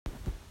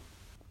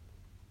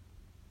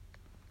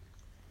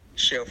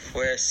Chers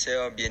frères,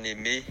 sœurs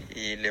bien-aimés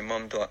et les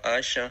membres de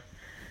H,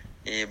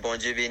 et bon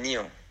Dieu béni.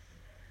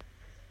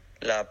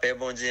 La paix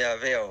bon Dieu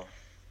avec vous.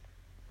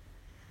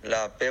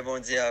 La paix bon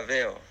Dieu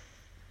avec vous.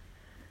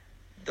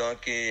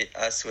 Donc,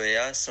 à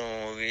soya, c'est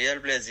un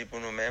réel plaisir pour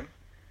nous-mêmes.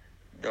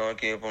 Donc,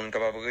 pour nous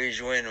capables de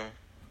rejoindre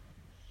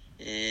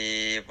nous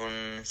et pour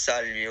nous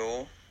saluer,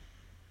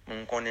 pour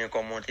nous connaître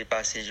comment on est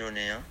passé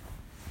journée.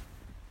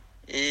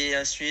 Et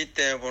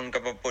ensuite, pour nous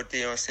capables de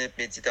porter une simple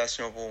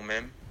méditation pour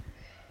nous-mêmes.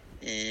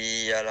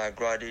 Et à la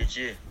gloire de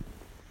Dieu.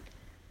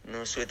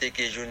 Nous souhaitons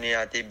que la journée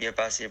a été bien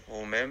passée pour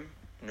nous-mêmes.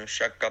 Nous,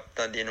 chaque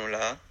captant de nous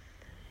là.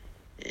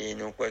 Et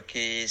nous croyons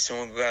que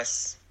son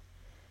grâce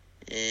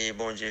et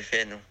bon Dieu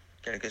fait nous.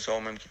 Quel que soit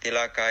même qui était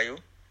là, caillou.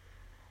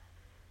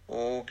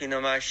 Ou qui est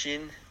dans la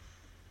machine.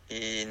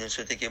 Et nous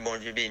souhaitons que bon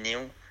Dieu bénisse.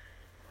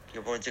 Que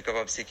bon Dieu est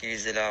capable de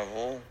sécuriser la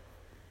vie.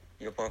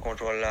 Il prend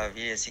contrôle de la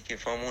vie ainsi qu'il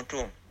fait mon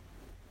tour.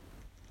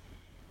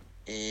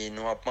 Et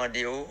nous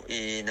apprenons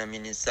et dans le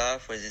ministère,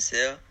 frères et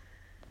sœurs.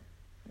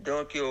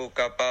 Donc, il est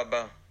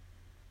capable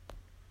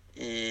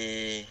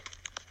et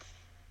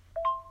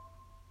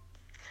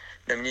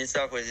dans le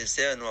ministère, frères et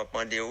sœurs, nous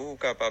apprenons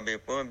capable de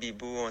prendre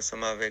Bible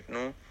ensemble avec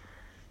nous.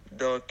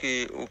 Donc,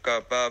 il est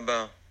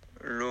capable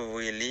de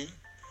l'ouvrir.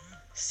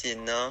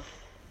 C'est dans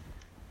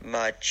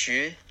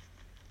Matthieu,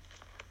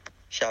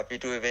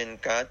 chapitre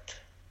 24,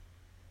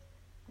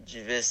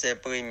 du verset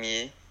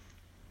 1er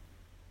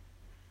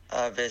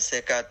à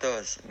verset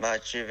 14.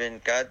 Matthieu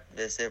 24,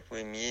 verset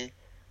 1er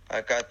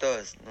à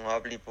 14. Nous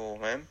rappelons pour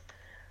nous-mêmes.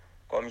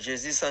 Comme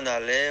Jésus s'en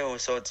allait au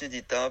sortir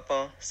du temple,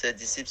 ses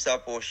disciples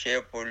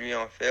s'approchèrent pour lui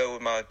en faire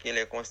remarquer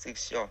les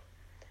constructions.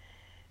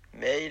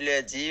 Mais il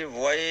leur dit,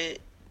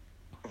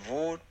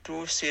 voyez-vous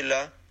tout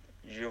cela,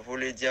 je vous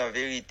le dis en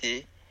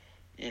vérité,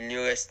 il ne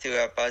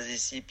restera pas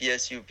ici pierre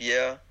sur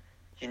pierre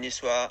qui ne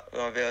soit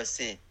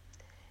renversé.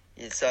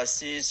 Il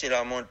s'assure sur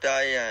la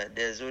montagne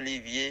des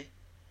Oliviers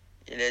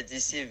et les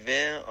disciples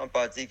vinrent en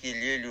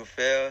particulier lui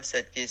faire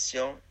cette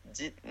question,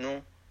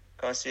 dites-nous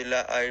quand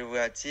cela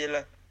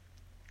arrivera-t-il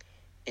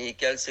et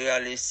quel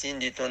sera le signe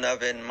de ton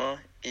avènement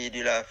et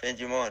de la fin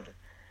du monde?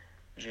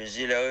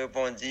 Jésus leur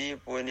répondit,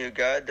 prenez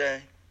garde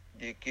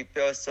de que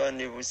personne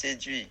ne vous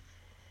séduit,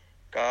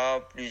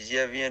 car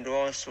plusieurs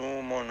viendront sous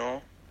mon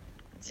nom,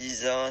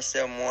 disant,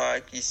 c'est moi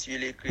qui suis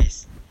le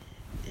Christ.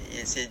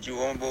 Et ils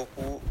séduiront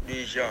beaucoup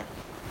de gens.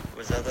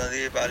 Vous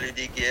entendrez parler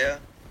de guerre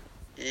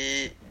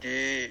et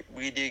de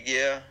bruit de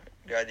guerre.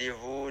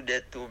 Gardez-vous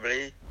d'être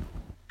troublés,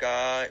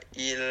 car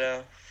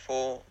il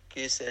faut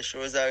que ces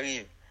choses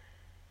arrivent.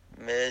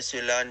 Mais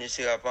cela ne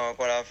sera pas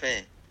encore la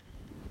fin.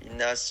 Une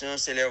nation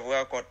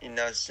s'élèvera contre une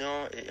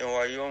nation et un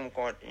royaume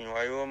contre un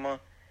royaume.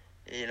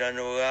 Et il en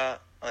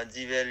aura en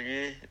divers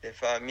lieux des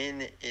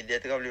famines et des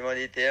tremblements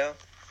de terre.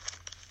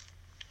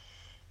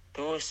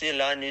 Tout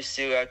cela ne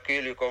sera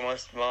que le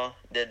commencement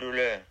des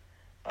douleurs.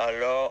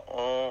 Alors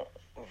on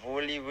vous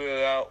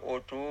livrera au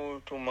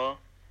tourment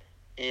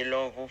et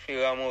l'on vous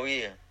fera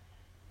mourir.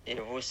 Et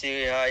vous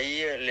serez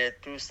haïs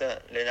tous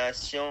les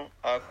nations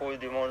à cause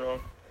de mon nom.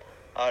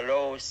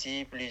 Alors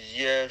aussi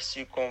plusieurs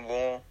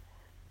succomberont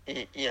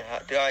et ils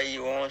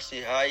trahiront,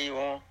 se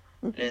haïront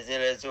les uns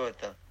les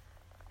autres.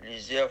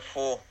 Plusieurs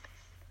faux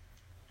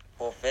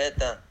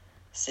prophètes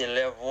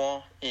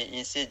s'élèveront et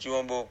ils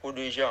séduiront beaucoup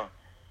de gens.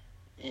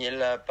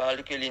 Il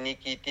parle que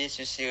l'iniquité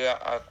se sera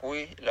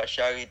accrue, la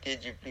charité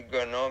du plus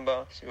grand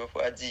nombre se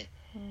refroidit.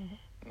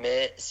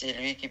 Mais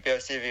celui qui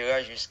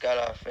persévérera jusqu'à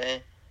la fin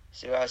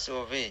sera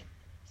sauvé.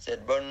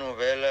 Cette bonne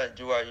nouvelle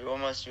du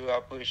royaume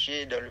sera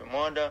prêchée dans le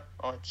monde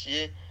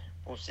entier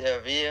pour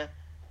servir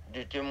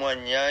de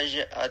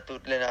témoignage à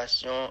toutes les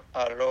nations.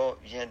 Alors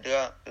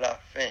viendra la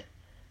fin.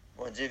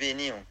 Bon Dieu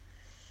béni.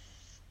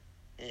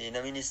 Et dans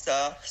le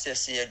ministère, c'est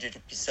Seigneur Dieu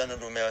Tout-Puissant, nous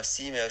nous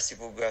remercions. Merci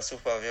pour grâce,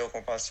 faveur,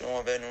 compassion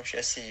envers nous,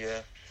 cher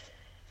Seigneur.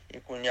 Et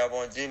qu'on y a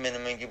bon Dieu, mais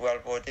nous qui pour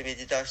porter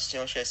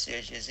méditation, cher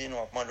Seigneur Jésus, nous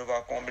demandons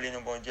de combler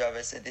nous, bon Dieu,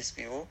 avec cet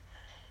esprit.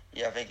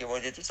 Et afin que bon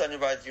Dieu, tout ça nous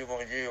va dire,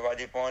 bon Dieu, va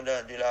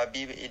dépendre de la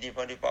Bible et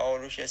dépendre des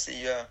paroles, cher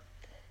Seigneur.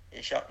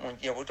 Et chaque monde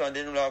qui vous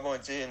tendez nous là, bon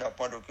Dieu, nous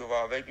apprenons que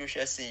va avec nous,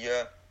 cher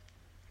Seigneur.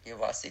 Il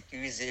va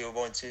sécuriser,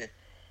 bon Dieu.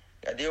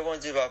 Regardez, bon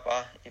Dieu,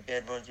 papa, et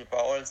bien, bon Dieu,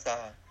 parole,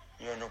 ça,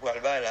 nous va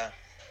le là,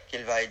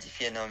 qu'il va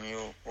édifier dans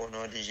nous, au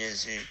nom de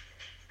Jésus.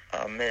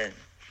 Amen.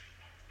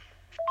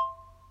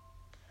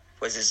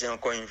 C'est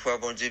encore une fois,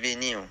 bon Dieu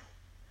béni.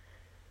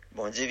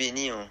 Bon Dieu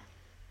béni.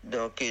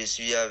 Donc, je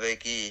suis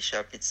avec le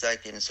chapitre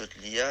 5 qui nous saute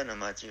là, dans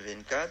Matthieu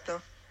 24.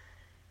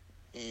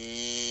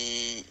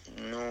 Et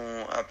nous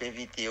avons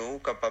invité au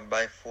capable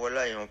de faire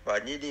là, et on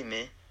parle de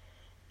mains.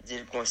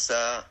 Dire comme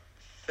ça,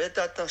 faites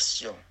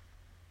attention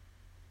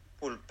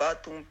pour ne pas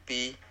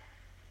tromper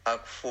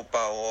avec faux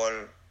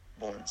paroles,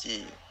 bon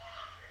Dieu.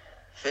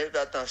 Faites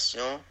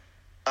attention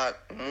à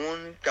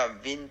moun qui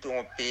vient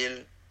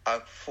tromper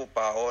avec faux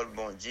paroles,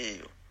 bon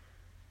Dieu.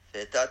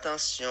 Faites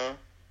attention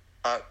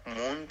à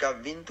moun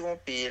qui vient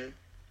tromper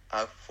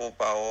avec faux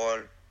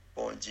paroles,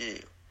 bon Dieu.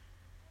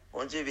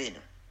 Bon Dieu béni.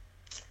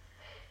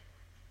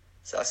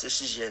 Ça, c'est le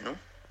sujet, non?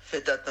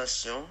 faites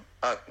attention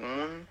à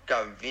moun qui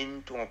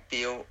viennent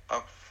tromper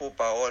avec faux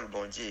paroles,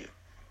 bon Dieu.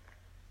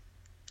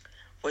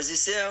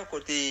 Frères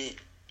côté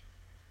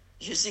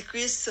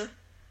Jésus-Christ,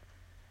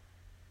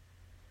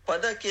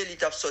 pendant qu'il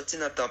est sorti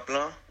dans le temple,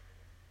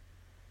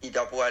 il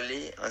a pour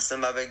aller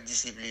ensemble avec les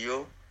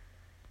disciples.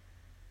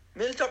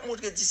 Mais il a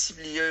montré aux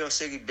disciples une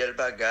série de belles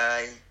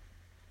bagailles,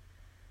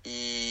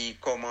 et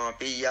comment un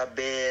pays est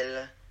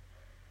belle,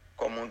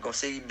 comment une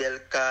série de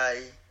belles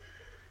cailles.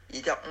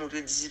 Il a montré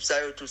aux disciples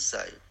ça, tout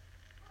ça.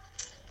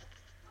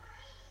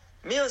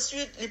 Mais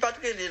ensuite, il n'est pas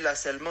très là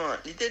seulement.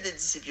 Il était des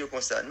disciples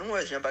comme ça. Nous,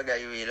 les gens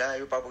bagailles là,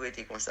 ils ne pas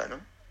prêter comme ça,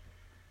 non?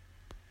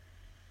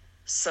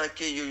 Sans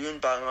que yon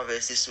pas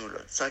renverser sur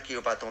l'autre, sans que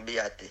yon pas tomber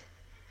à terre.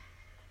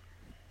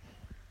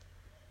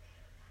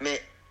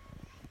 Mais,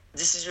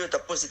 d'ici je t'ai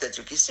posé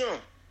cette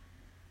question.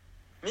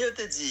 Mais je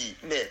te dis,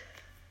 mais,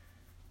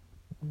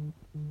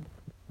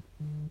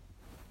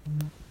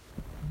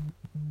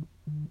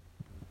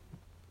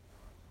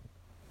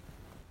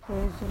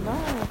 Praise the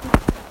Lord.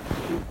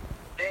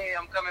 Hey,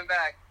 I'm coming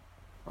back.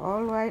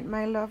 All right,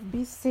 my love,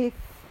 be safe.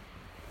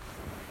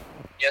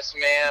 Yes,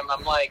 ma'am.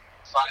 I'm like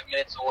 5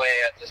 minutes away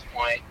at this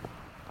point.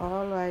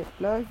 All right,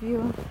 love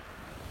you.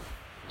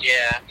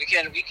 Yeah, we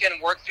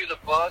can work through the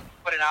book,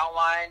 put an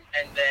outline,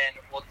 and then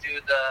we'll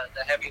do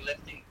the heavy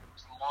lifting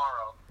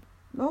tomorrow.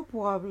 No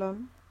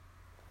problem.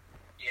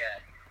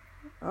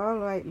 Yeah. All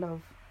right,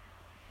 love.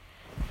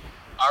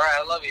 All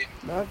right, I love you.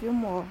 Love you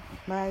more,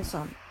 my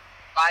son.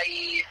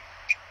 Bye.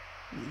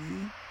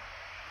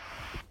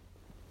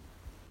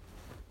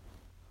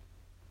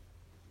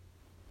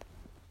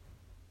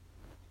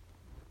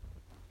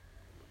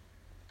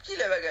 qui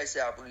les bagailles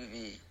ça pour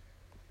vivre?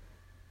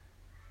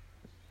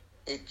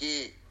 Et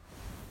que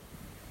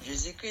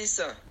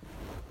Jésus-Christ,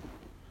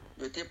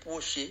 il était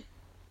proché,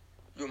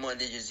 il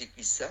demandait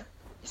Jésus-Christ ça,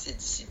 et ses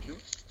disciples.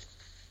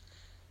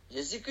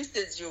 Jésus-Christ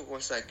a dit comme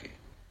ça que,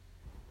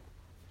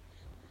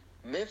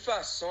 mais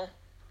façon,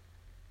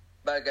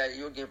 bagaille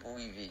yo gen pour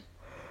vivre.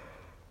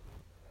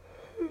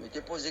 Je te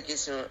pose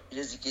question,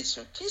 Jésus qui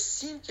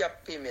signe qui a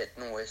permis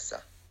nous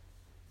ça?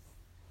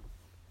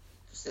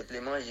 Tout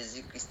simplement,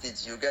 Jésus-Christ a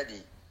dit,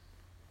 regardez,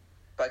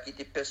 pas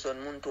quitter personne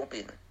monde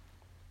tromper non.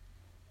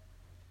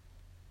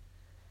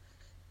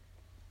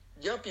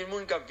 Il y a un peu de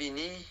monde qui a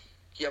venu,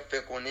 qui a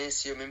fait connaître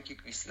c'est même qui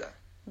Christ là.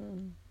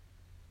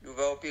 Il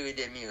va opérer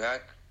des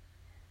miracles,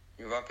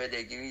 il va faire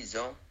des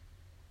guérisons,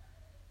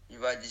 il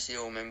va dire c'est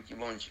eux-mêmes qui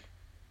bon Dieu.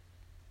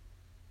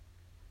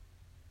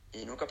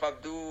 Et nous sommes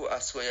capables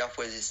d'asseoir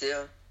frères et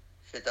sœurs,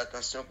 faites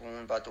attention pour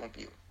ne pas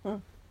tromper.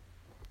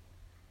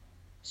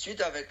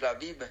 Suite avec la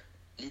Bible,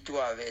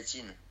 l'histoire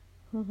avertit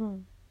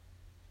nous.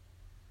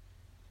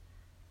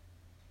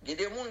 Il y a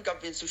des gens qui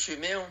viennent sur le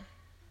chemin,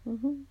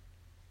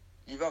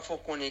 il va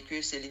falloir connaître que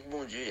c'est le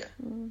bon Dieu,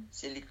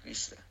 c'est le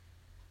Christ.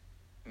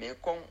 Mais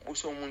comme vous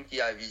sont gens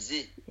qui a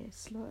visé,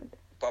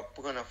 pas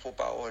prendre la faux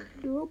parole.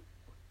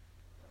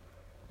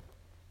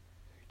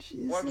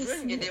 Il y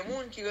a des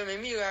gens qui remettent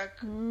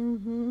miracle.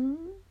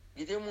 Il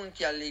y a des gens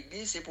qui à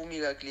l'église, c'est pour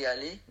miracle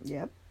aller.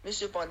 Mais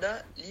cependant,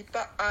 il n'est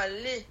pas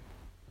allé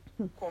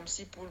comme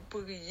si pour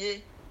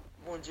prier,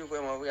 bon Dieu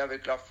vraiment vrai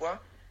avec la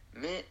foi,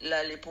 mais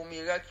l'aller pour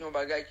miracle, il y a un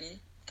bagage qui est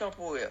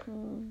temporaire.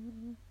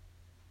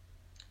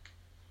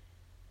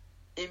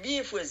 Eh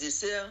bien, frères et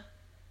sœurs,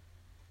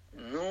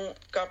 nous sommes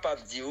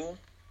capables de dire,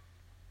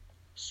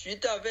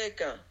 suite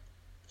avec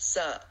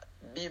sa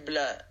Bible,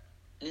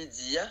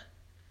 Lydia,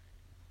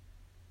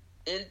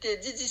 elle te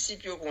dit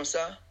disciples comme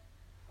ça,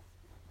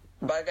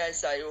 bagay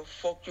ça yo,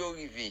 faut que yo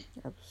rive.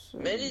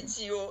 Mais il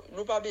dit yo,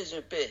 nous pas besoin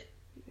de paix.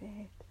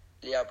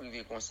 Les a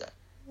privé comme ça.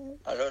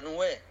 Alors nous,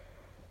 ouais,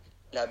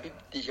 la Bible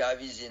déjà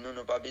avisé, nous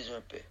n'avons pas besoin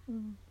de paix.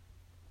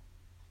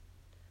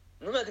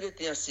 Nous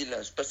mettons en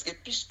silence, parce que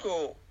puisque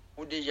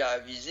vous déjà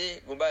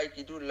avisé, vous avez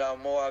qui dit la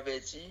mort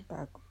avertie,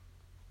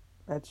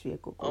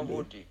 en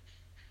vote.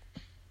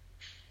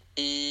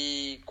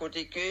 Et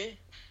côté que,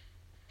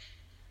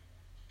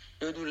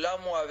 vous la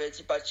mort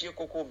avertie, pas tirer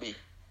Kokobé,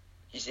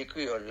 qui c'est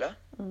créole là.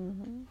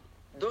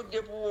 Donc,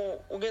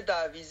 pour vous avez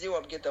avisé, vous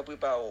avez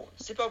préparé.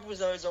 Ce n'est pas pour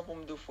une raison pour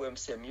me dire que je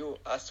suis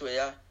à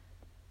soya,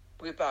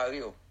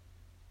 préparez.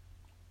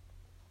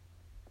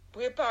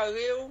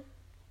 Préparez-vous,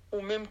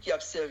 ou même qui a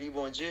servi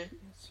bon Dieu,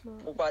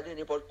 pour pas de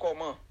n'importe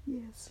comment.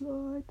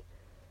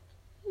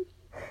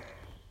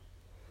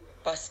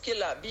 Parce que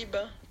la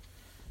Bible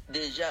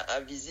déjà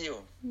avisé.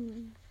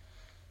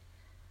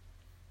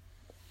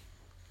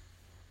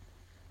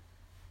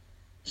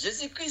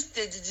 Jésus-Christ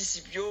a dit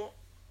disciples,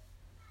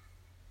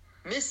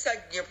 mais ça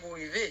qui est pour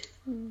arriver,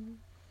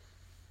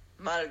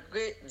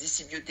 malgré les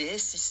disciples ont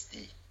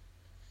insisté.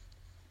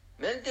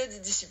 Mais il a dit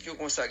disciples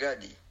qu'on s'est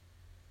gardé.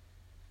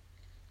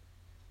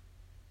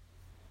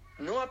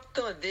 Nous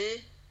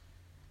attendons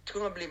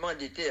tremblement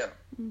de terre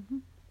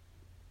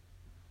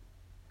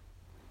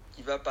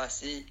qui va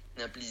passer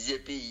dans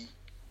plusieurs pays.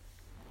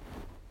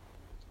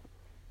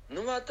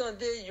 Nous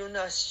attendons une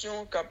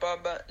nation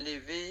capable de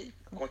lever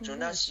contre une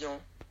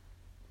nation.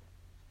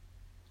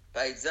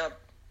 Par exemple,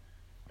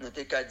 nous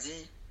avons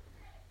dit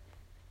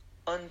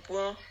on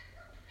prend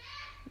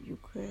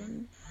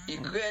Ukraine.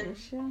 Ukraine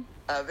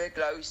avec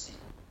la Russie.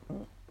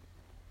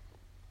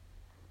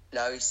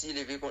 La Russie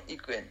levée contre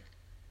Ukraine.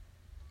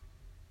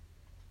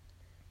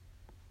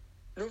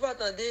 Nous va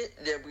attendre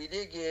les bruits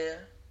de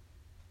guerre.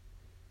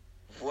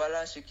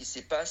 Voilà ce qui se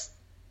passe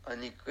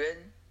en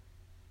Ukraine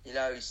et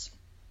la Russie.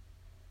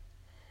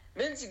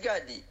 Même si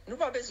regardez, nous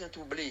pas besoin de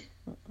troubler.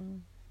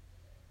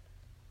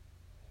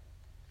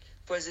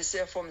 Frères et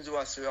sœurs, femmes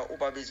et sœurs, ou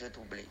pas besoin de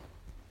troubler.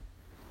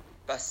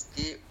 Parce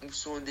que nous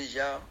sommes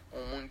déjà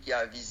un monde qui a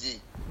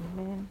avisé.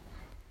 Amen.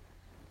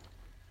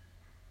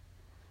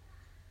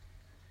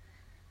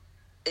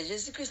 Et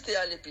Jésus-Christ est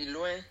allé plus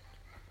loin.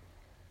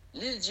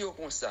 Il dit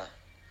comme ça.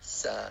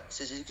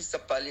 C'est Jésus-Christ qui a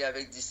parlé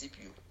avec les disciples.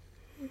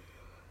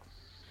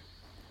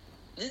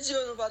 Il dit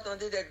on va attendre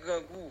des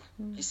grands goûts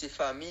qui se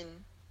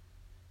faminent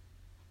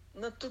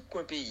dans tout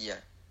le pays.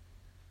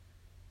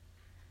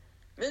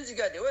 Mais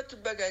regardez, ouais, tout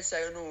bagaille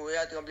ça, nous, il y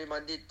a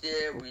tremblement de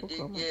terre, oui, des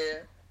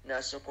guerres,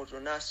 nation contre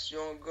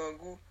nation, grand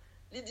goût.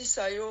 Il dit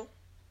ça, yo.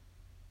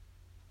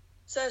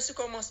 Ça, c'est le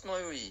commencement,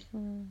 oui.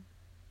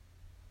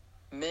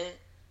 Mais,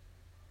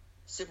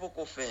 c'est pour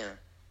qu'on fait.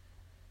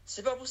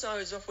 C'est pas pour ça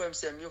raison, frère,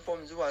 c'est mieux, faut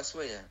me dire à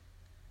soi.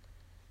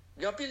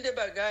 Il y a pile de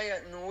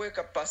bagailles, nous,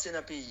 qui passé dans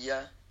le pays.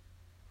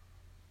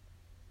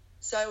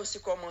 Ça, c'est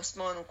le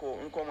commencement,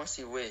 nous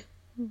commençons, oui.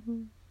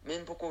 Mais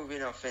pour qu'on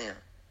vienne en fin.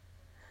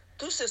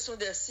 Tout ce sont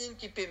des signes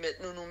qui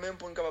permettent nous-mêmes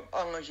pour nous capables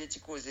arranger et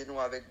causer nous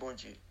avec bon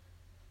Dieu.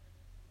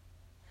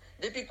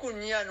 Depuis qu'on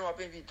y a, nous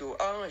avons invité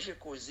à arranger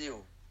causer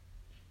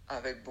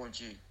avec bon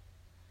Dieu.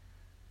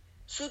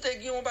 Si tu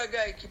as un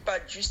bagage qui n'est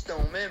pas juste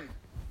en nous-mêmes,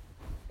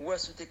 ou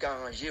est-ce que tu as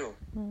arrangé?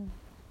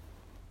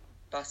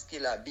 Parce que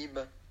la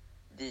Bible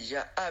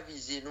déjà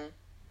avisé nous,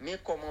 mais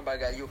comment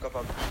bagage est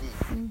capable de finir.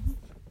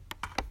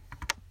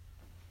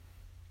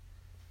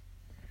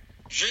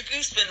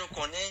 Jésus-Christ fait nous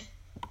connaître.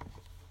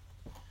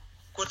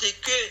 Côté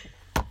que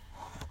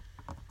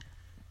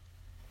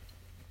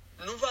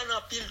nous allons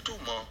en pile tout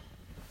le monde,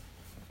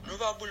 nous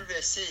allons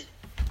bouleverser,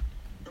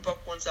 nous ne pouvons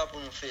pas prendre ça pour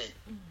nous faire.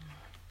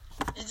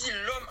 Il dit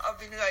l'homme a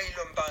venu à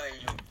l'homme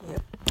pareil.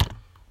 Yep.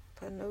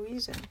 For no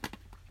reason.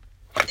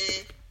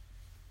 Et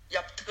il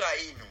a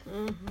trahi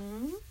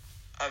nous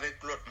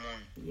avec l'autre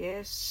monde.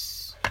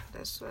 Yes,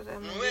 that's what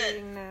I'm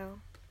reading now.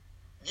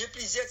 Il y a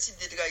plusieurs types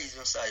de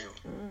trahison ça yo.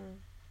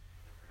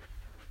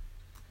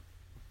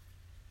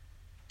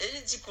 Et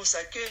il dit comme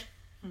ça que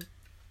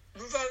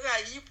nous allons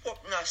railler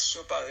propre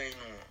nation pareil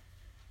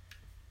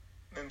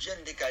nous. Même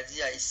jeune de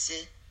Kadi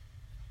haïtien,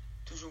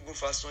 toujours de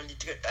façon il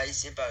traite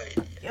haïtien pareil.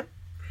 Yep.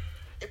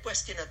 Et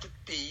presque dans tout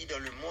pays dans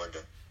le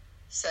monde,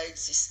 ça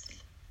existe.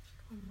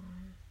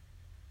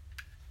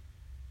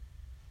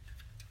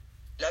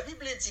 La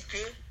Bible dit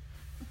que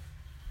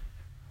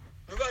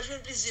nous allons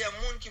jouer plusieurs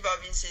monde qui va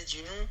venir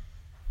séduire nous,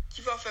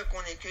 qui va faire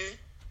connaître que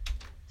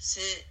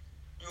c'est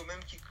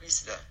eux-mêmes qui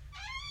Christ là.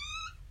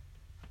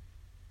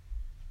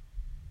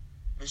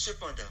 Mais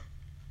cependant,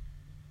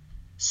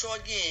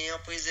 soyez en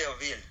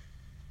préservé,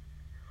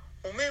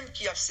 ou même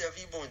qui a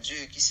servi bon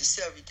Dieu, qui se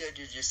serviteur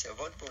de Dieu,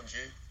 servant de bon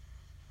Dieu,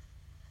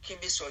 qui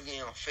me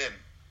soyez en ferme.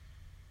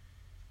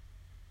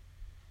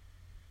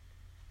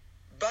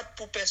 Battre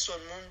pour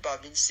personne monde pas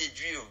venir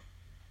séduire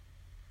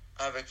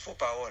avec faux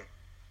paroles.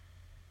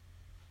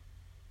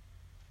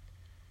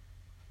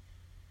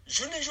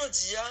 Je ne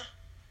dis pas,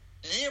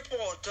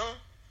 l'important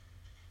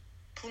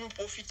pour nous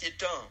profiter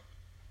tant.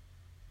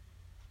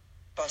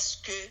 Parce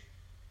que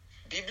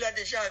la Bible a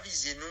déjà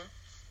avisé nous,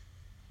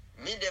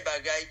 mais des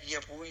bagailles qui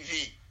viennent pour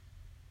arriver.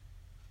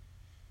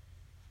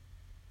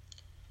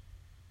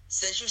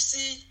 C'est juste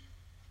si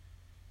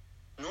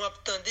nous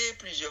attendons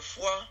plusieurs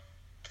fois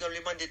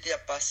tremblement de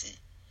terre passé.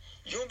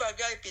 Il y a un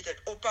bagaille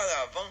peut-être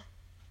auparavant,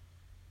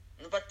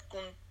 nous ne pas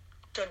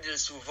entendre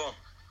souvent.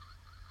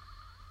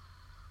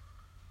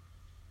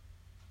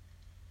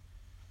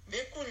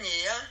 Mais quand il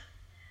y a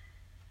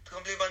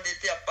tremblement de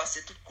terre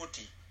passé de tous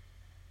côtés.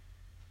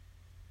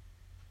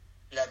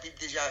 La Bible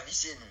déjà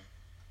avisé nous.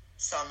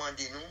 Ça mande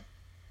nous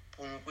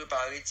pour nous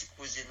préparer et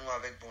causer nous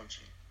avec bon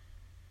Dieu.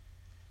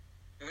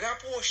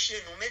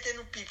 Rapprochez-nous,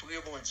 mettez-nous plus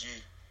près, bon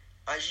Dieu.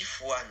 Agis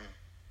foi nous.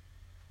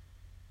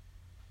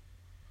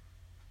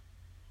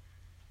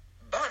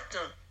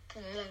 Battant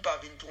pour le monde pas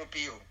venir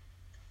tromper.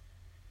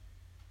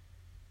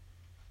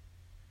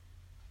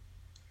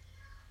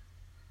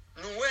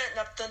 Nous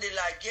attendons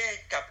la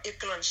guerre qui a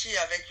éclenché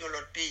avec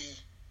l'autre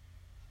pays.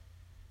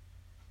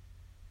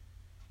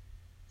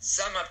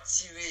 Ça m'a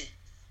tiré.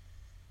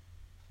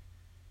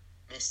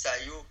 Mais ça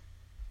yo,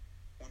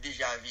 ou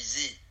déjà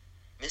avisé.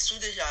 Mais sous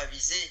déjà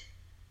avisé,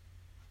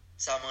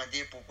 ça m'a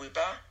dit pour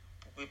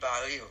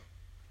préparer,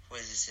 frères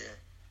et sœurs.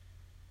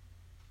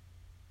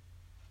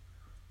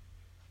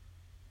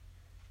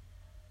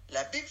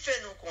 La Bible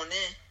fait nous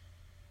connaître.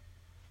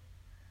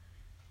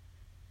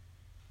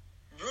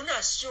 Nos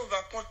nations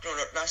va contre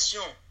notre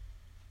nation.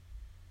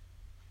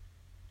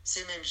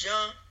 C'est même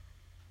gens,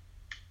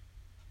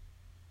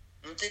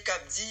 nous t'ai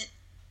dit,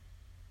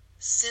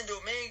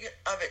 Saint-Domingue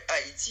avec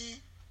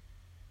Haïti,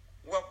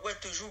 ou après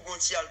toujours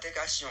une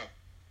altercation.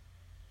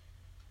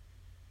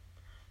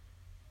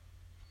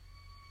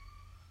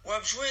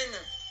 Ou joindre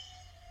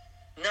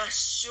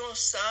nation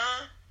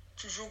ça,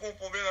 toujours un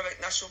problème avec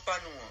nation pas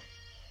nous.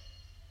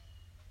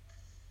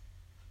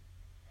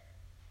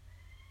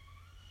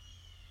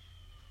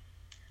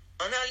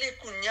 On a les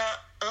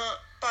Kounia en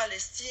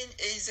Palestine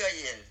et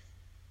Israël,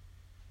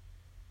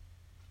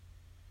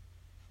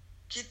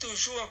 qui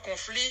toujours en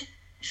conflit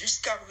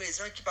jusqu'à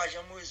présent, qui pas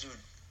jamais résoudre.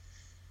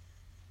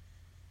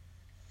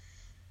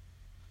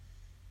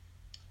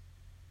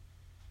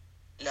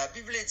 La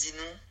Bible dit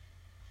nous,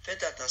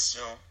 faites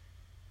attention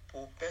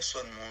pour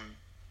personne monde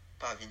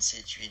pas venir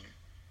séduire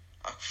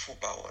avec faux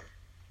paroles.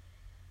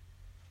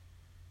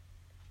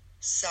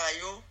 Ça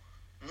yo,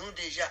 nous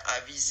déjà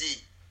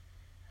avisé.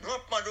 Nous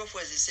avons demandé aux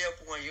frères et sœurs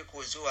pour un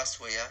cause à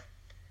soya.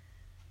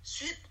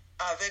 Suite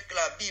avec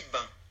la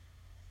Bible,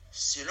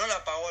 selon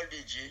la parole de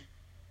Dieu,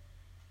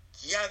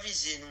 qui a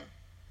avisé nous.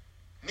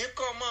 Mais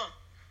comment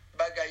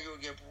bagaille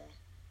yo gen pour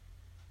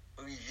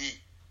arriver?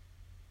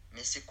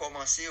 Mais c'est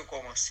commencer ou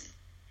commencer.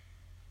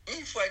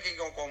 Une fois qu'il y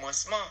a un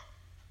commencement,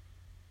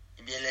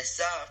 eh bien, laisse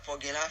ça, il faut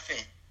qu'il y ait la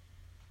fin.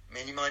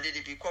 Mais demander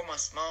depuis le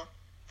commencement,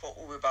 il faut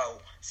ouvrir par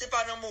où. Ce n'est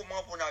pas un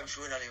moment pour nous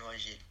jouer dans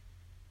l'évangile.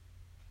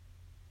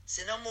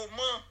 C'est un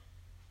moment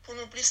pour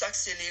nous plus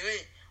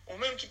accélérer. Ou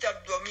même qui t'a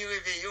dormi,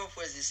 réveillez-vous,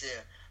 frères et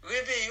sœurs.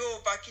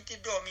 Réveillez-vous, pas quitter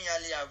dormir,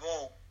 aller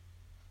avant.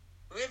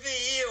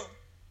 Réveillez-vous.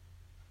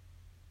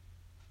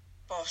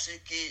 Parce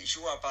que je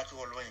ne vois pas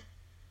trop loin.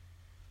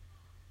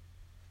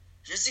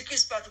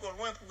 Jésus-Christ pas trop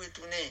loin pour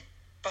retourner.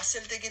 Parce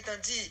qu'elle t'a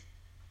dit.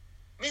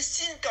 Mais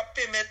si nous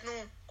permettons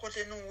nous,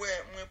 côté nous,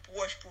 ouais, moins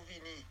proche pour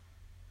venir.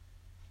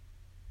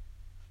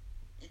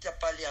 Il t'a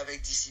parlé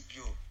avec disciples.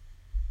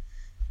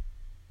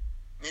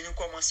 Mais nous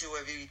commençons à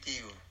la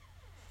vérité.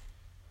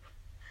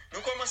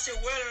 Nous commençons à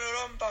voir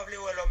l'homme pas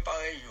l'homme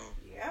pareil.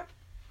 Yep.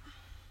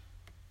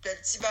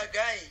 Petit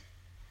bagaille,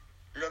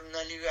 l'homme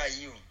dans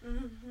l'iraïo.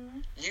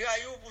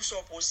 L'iraïo pour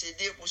son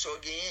procédé, pour son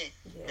gagner.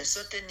 Yes. Mais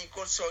son technique,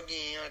 son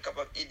gagner, on est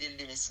capable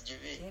d'aider le si Dieu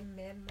veut.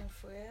 Amen, mon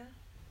frère.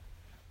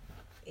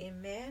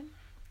 Amen.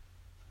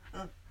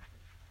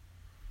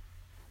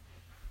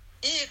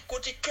 Et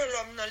côté que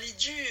l'homme dans les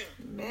dur,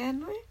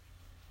 Amen,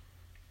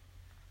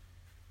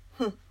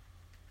 oui.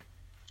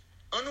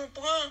 on nous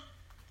prend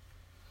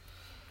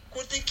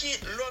côté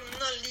que l'homme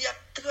dans lui a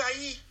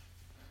trahi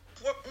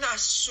propre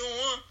nation,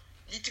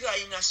 il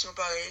trahit nation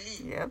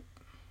pareil. Yep.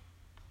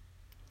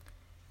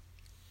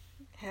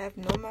 Have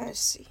no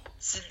mercy.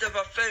 S'il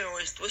devait faire une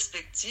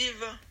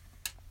rétrospective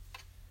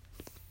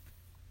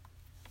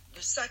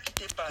de ça qui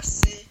t'est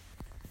passé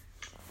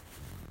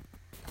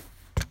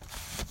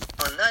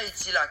en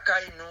Haïti, la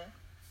caille, nous,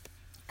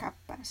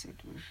 Capacité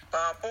toujours.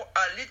 par rapport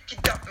à l'île qui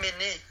t'a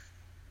mené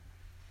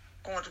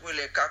contre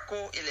les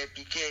cacos et les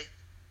piquets.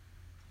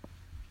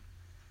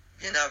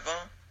 Bien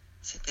avant,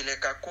 c'était les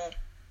cacos.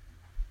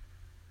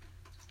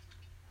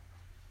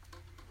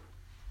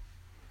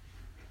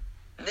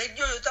 Les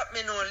gars, ils tapent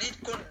mené en lit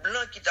contre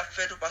blanc qui t'a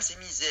fait tout passer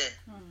misère.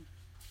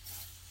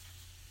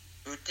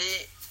 Ils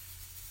étaient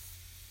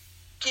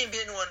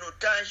nous en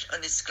otage,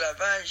 en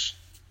esclavage,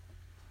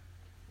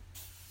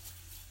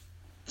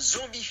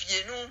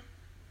 zombifiés nous,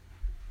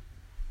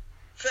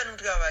 fait nous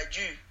travail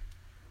dur.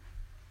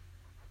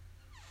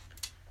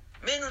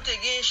 Mais nous te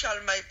gagné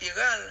Charlemagne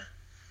Piral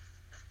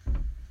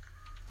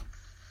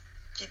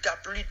qui t'a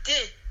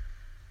lutté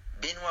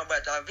Benoît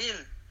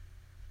Bataville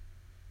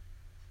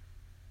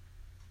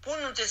pour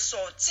nous te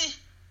sortir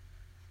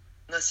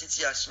dans cette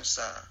situation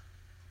ça.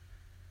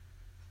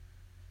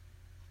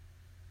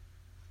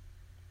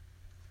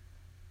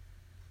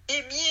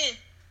 Eh bien,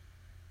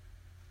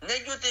 nous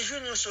avons joué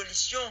une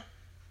solution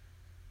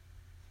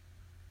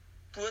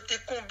pour te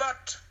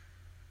combattre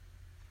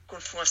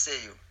contre les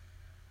Français.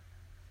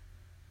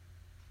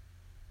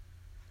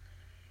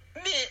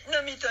 Mais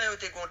dans le temps, ils ont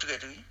été contre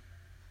lui.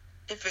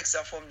 Et fait que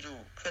ça forme du.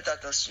 Faites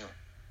attention.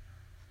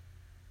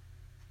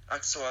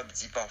 Action a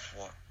dit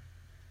parfois.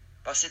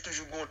 Parce que c'est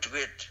toujours un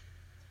traite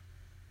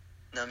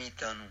dans le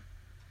temps, nous,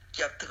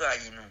 qui a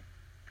trahi nous,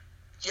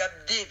 qui a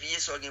dévié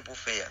ce qu'on pour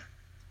faire.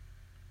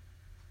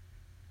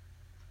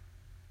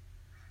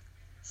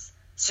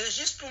 C'est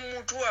juste pour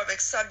montrer avec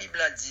sa Bible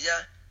a dit,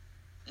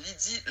 il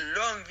dit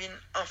l'homme vient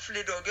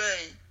enflé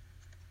d'orgueil,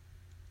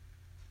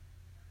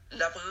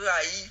 la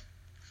trahi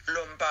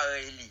l'homme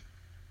pareil.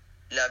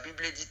 La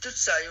Bible dit tout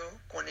ça,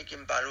 qu'on est qui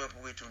me parle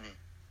pour retourner.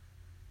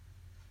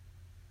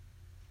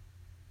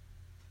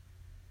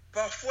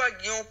 Parfois,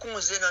 il y a un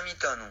conseil dans le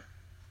temps, non?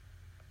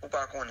 Ou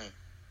pas qu'on est.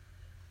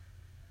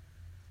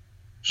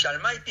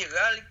 Charlemagne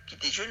Piral, qui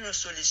était une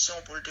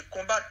solution pour te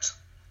combattre.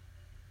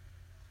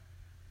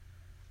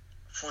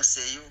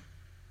 Français,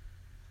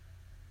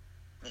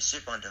 mais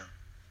cependant,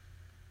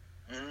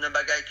 nous n'avons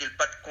pas qu'il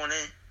pas de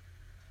connaît,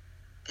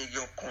 et il y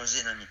a un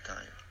conseil dans le temps.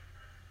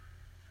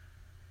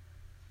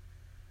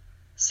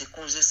 C'est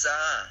conseil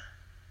ça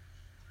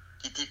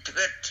qui te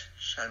traite,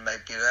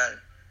 Charlemagne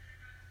Piral,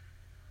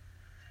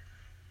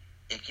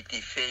 et qui te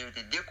fait te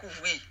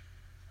découvrir.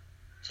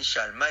 C'est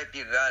Charlemagne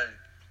Piral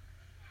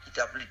qui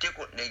t'a lutté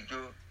contre les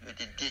gens, il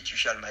te détruit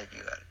Charlemagne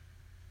Piral.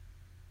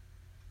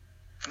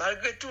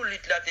 Malgré tout,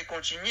 lutte là te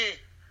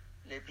continué.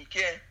 Les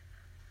piquets.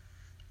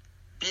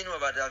 Puis nous,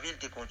 à David,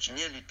 te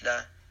continué lutte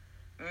là.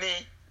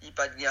 Mais il n'y a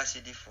pas de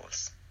assez de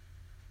force.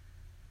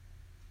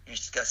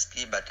 Jusqu'à ce que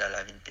la bataille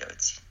la vienne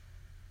perdue.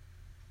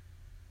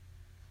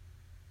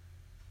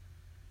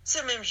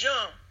 C'est même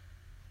genre,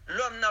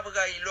 l'homme n'a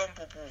pas l'homme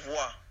pour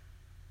pouvoir.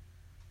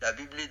 La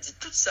Bible dit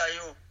tout ça,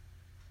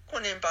 qu'on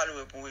n'aime pas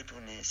le pour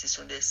retourner. Ce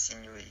sont des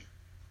signes.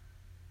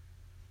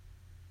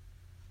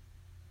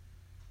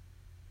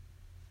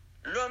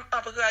 L'homme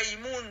a trahi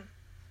le monde,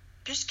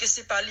 puisque ce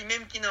n'est pas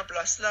lui-même qui est en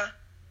place là.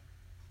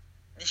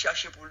 Il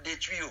cherche pour le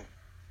détruire.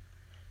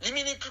 Il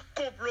mène tout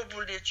complot pour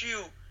le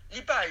détruire.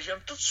 Il pas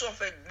j'aime tout ça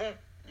fait bon,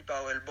 il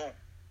pas le bon.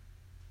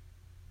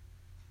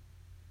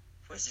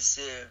 Faut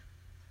c'est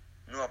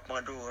nous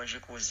apprenons à ranger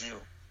causer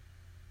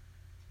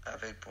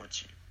avec bon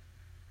Dieu.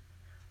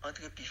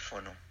 Entre puis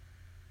fond non.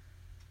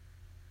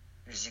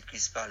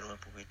 Jésus-Christ pas loin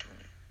pour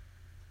retourner.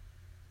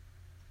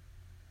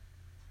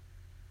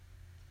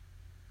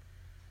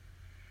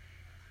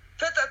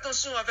 Faites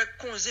attention avec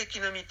causer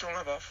qui n'a mis ton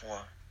là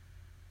parfois.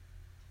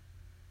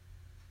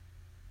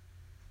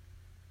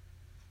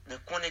 Mais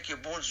connaît que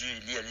bon Dieu,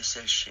 il est le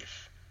seul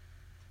chef.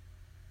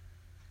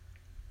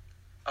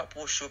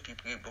 Approchez puis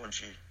priez bon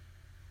Dieu.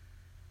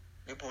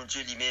 Le bon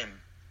Dieu lui-même,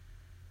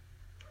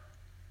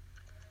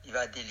 il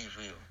va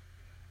délivrer.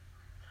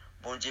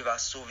 Bon Dieu va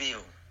sauver.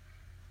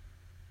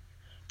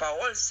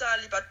 Parole ça,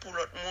 il n'est pas pour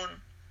l'autre monde.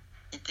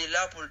 Il était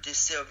là pour te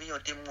servir en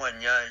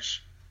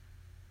témoignage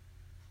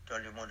dans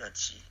le monde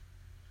entier.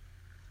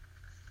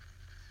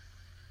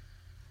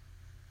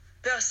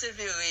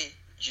 Persévérer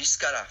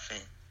jusqu'à la fin.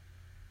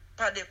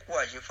 Pas de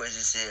courage, frères et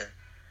sœurs.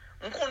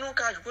 On connaît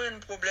qu'à jouer un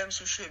problème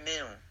sur le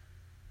chemin.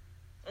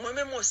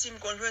 Moi-même aussi, je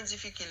connais une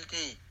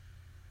difficulté.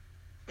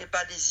 Mais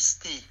pas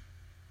désister.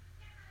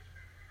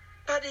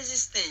 Pas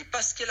désister.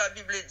 Parce que la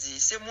Bible dit,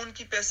 c'est le monde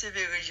qui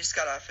persévère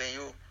jusqu'à la fin.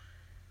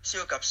 C'est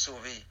eux qui ont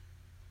sauvé.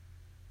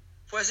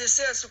 Frères et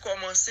sœurs, si vous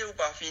commencez ou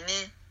pas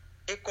fini,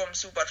 et comme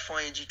si vous pas de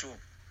fin du tout.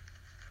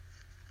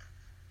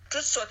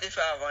 Tout ce que vous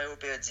fait avant, vous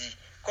perdu.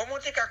 Comment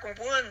tu peux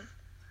comprendre?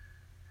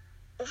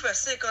 Vous faites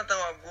 50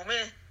 ans à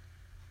goumer.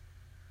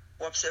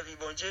 Vous observez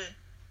bon Dieu.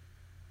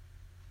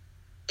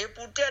 Et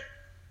peut-être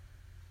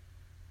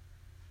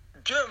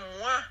 2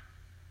 mois,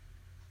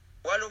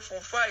 ou alors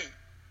font faille,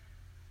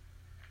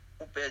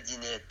 ou perdez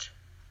net.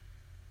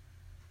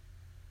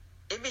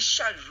 Et bien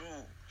chaque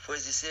jour, frères et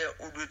sœurs,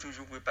 vous devez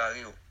toujours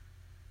préparer.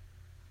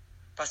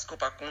 Parce qu'on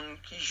pas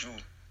contre qui joue.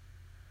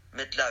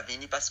 Mettre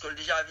l'avenir, parce qu'on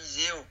déjà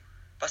avisé.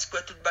 Parce que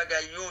tout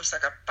bagaille, ça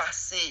a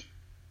passé.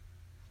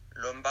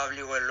 L'homme va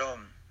vouloir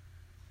l'homme.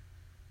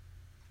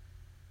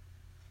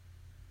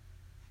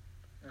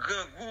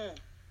 Grand goût,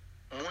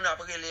 mon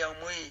après les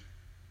amoués,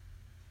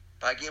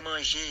 pas de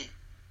manger,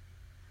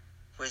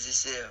 frères et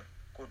sœurs,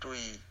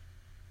 côtoyer.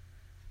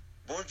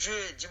 Bon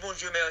Dieu, dis bon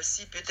Dieu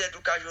merci, peut-être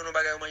au cas où nous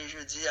bagaille manger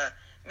jeudi,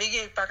 mais il n'y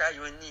a pas qu'à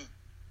joindre.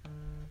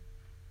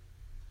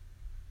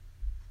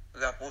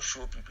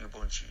 Rapprochez-vous plus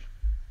bon Dieu.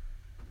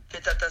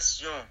 Faites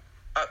attention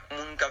à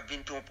mon qui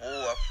vient ton pro,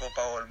 à faire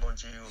parole bon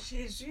Dieu.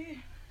 Jésus.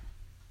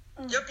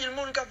 Il y a plus de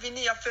monde qui vient,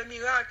 il a fait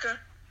miracle.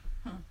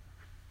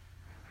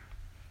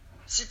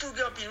 Si tout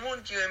grand le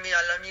monde qui remet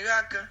à la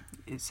miracle,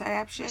 Et ça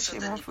a cherché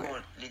mon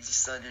frère.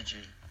 L'existence de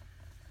Dieu.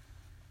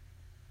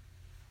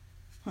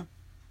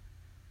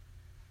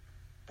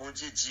 Bon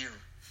Dieu dit,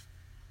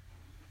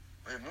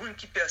 le monde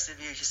qui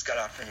persévère jusqu'à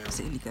la fin.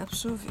 C'est lui qui a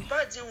sauvé.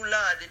 Pas dire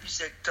là depuis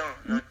 7 ans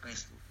dans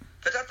Christ.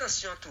 Faites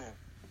attention tout.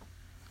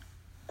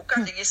 Au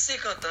cas de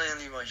 50 ans dans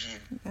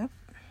l'évangile.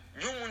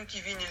 Il y a un monde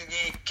qui vient,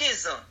 il a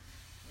 15 ans.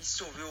 Il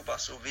sauvé ou pas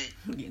sauvé.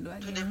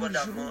 Tout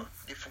dépendamment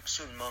des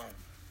fonctionnements.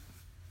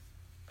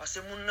 Parce que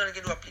le monde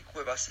ne doit plus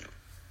quoi passer.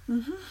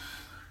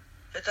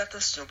 Faites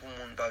attention pour le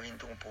monde ne pas venir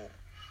tromper.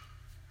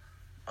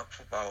 Avec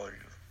vos paroles.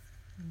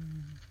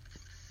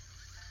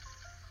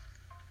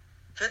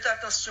 Faites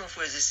attention,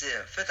 frères et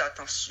sœurs. Faites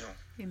attention.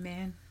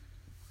 Amen.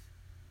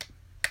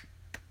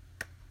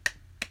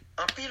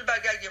 En pile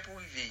bagaille pour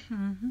arriver.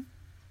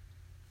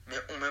 Mais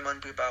on même en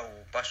prépare.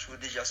 Parce que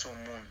déjà son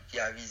monde qui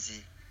a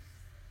avisé.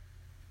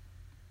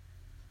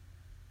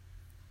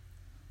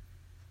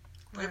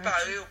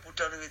 Préparez-vous pour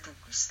tendre tout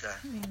Christ là.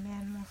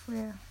 Amen, mon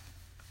frère.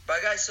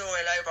 Bagay so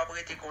là, il pas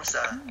prêter comme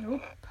ça.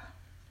 Nope.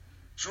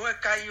 Jouer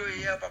caillou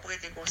hier, pas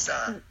prêter comme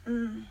ça.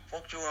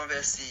 Faut que tu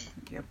renverses.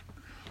 Yep.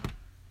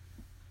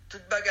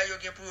 Tout bagay yo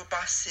gen pour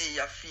passer, il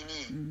a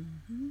fini.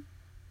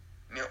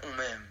 Mais on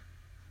même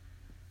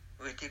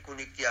rester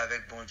connecté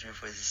avec bon Dieu,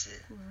 frères et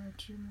sœurs.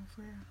 Courageux, mon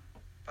frère.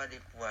 Pas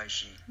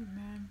décourager.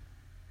 Amen.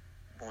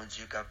 Bon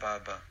Dieu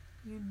capable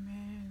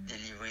Amen. de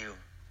délivrer.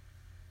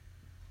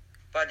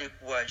 Pas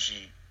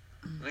décourager.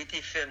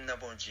 Rester ferme dans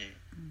bon Dieu.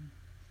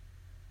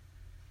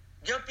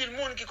 Il y a plus de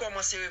monde qui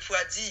commence à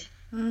refroidir.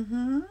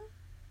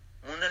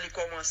 Mon allait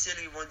commencer,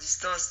 ils vont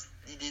distance,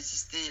 ils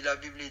désister, la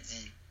Bible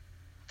dit.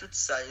 Tout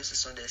ça, ce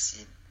sont des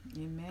signes.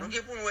 Amen.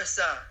 Donc, pour nous voir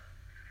ça,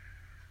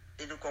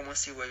 et nous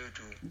commencer à voir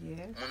tout.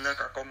 Yes. Mon a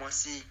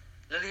commencé,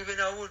 l'arrivée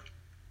dans la route,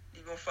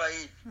 ils vont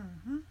faillir.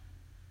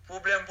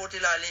 Problème pour te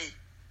l'aller.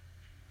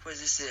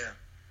 frères et sœurs,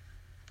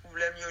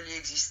 problème yo li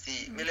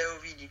existé, mais là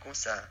on vit comme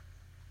ça.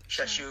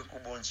 Chercher au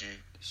bon Dieu.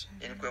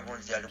 Et nous croyons bon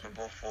Dieu, nous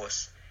pouvons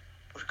force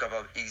pour être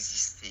capable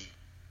d'exister.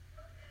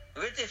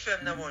 Restez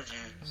ferme dans mon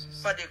Dieu,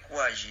 pas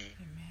décourager,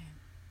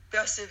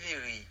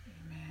 persévérer.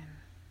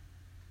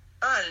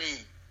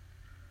 Allez,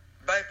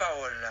 bye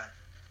parole là.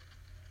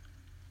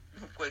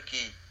 Nous croyons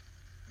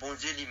que bon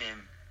Dieu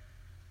lui-même,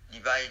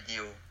 il va aider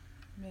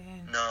vous.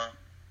 Non,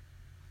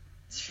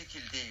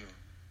 difficulté.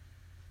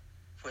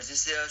 Frères et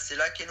sœurs, c'est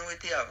là que nous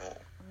étions avant.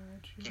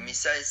 Que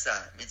message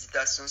ça,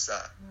 méditation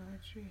ça,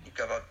 est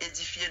capable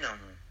d'édifier dans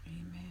nous.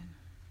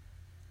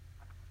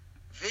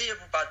 Veillez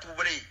pour ne pas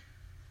troubler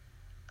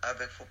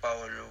avec vos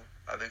paroles,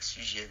 avec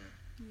sujet.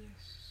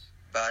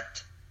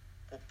 Bat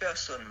pour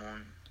personne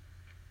monde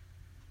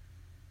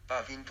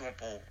pas venir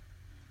tromper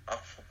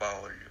avec vos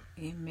paroles.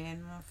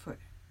 Amen, mon frère.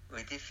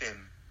 Restez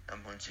ferme dans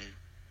bon Dieu.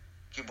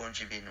 Que bon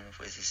Dieu bénisse nous,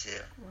 frères et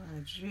sœurs.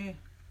 Dieu.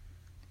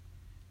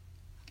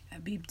 La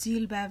Bible dit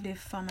il va les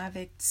femmes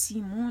avec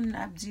Simon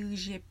à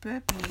diriger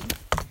peuple.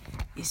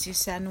 Et c'est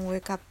ça nous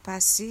est cap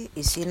passer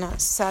et c'est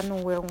ça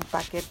nous est un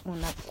paquet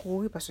on a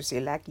couru parce que c'est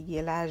là qui y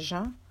a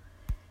l'argent.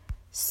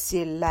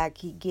 C'est là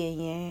qui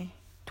gagne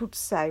tout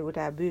ça yo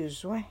a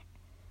besoin.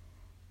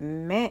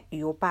 Mais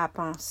yo pas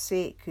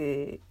pensé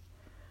que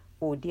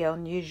au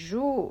dernier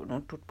jour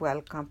nous tout pour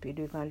le camper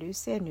devant le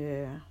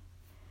Seigneur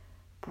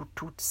pour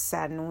tout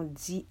ça nous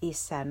dit et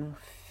ça nous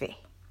fait.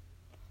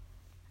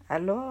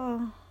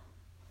 Alors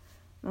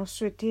nous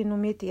souhaitons nous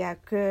mettre à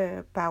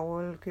cœur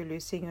parole que le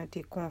Seigneur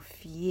t'a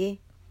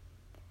confiée,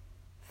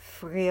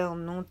 frère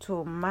non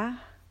Thomas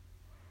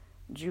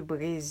du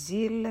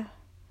Brésil,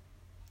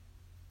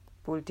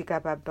 pour être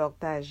capable de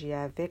partager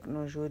avec nous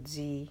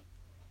aujourd'hui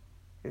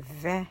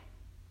 20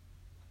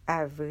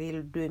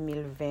 avril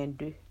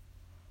 2022.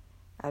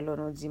 Alors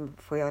nous disons,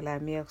 frère, la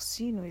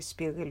merci, nous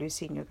espérons le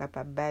Seigneur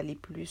capable de bailler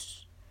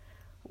plus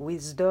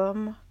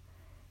wisdom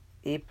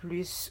et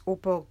plus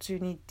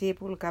opportunité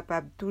pour le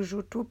capable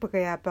toujours tout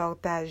prêt à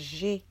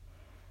partager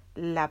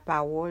la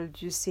parole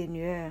du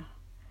Seigneur.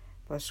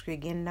 Parce que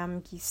gen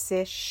âme qui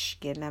sèche,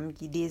 gen âme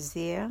qui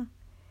désert,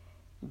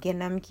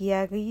 gen âme qui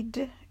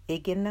aride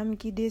et gen âme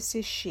qui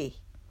desséché.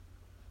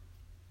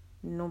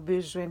 Nous avons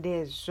besoin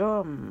des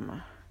hommes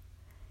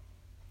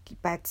qui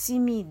pas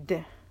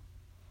timides,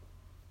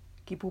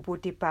 qui pour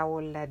porter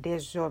parole là,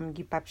 des hommes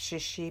qui pas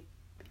chercher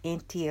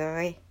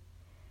intérêt.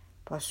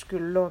 Parce que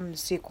l'homme,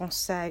 c'est comme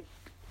ça,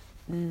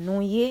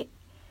 nous y est,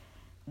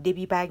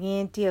 depuis pas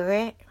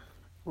intérêt,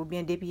 ou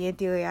bien depuis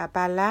intérêt à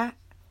pas là,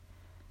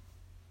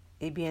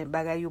 eh bien,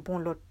 bagay yo pon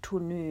l'autre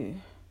tournure.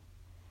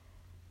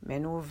 Mais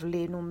nous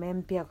voulons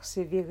nous-mêmes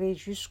persévérer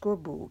jusqu'au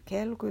bout,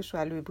 quel que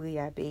soit le prix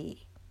à payer,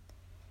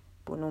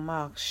 pour nous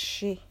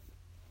marcher.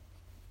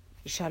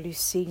 J'ai le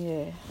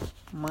Seigneur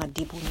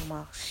mandé pour nous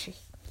marcher.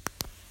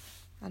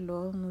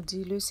 Alors, nous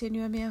dit le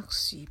Seigneur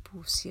merci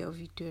pour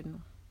serviteur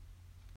nous.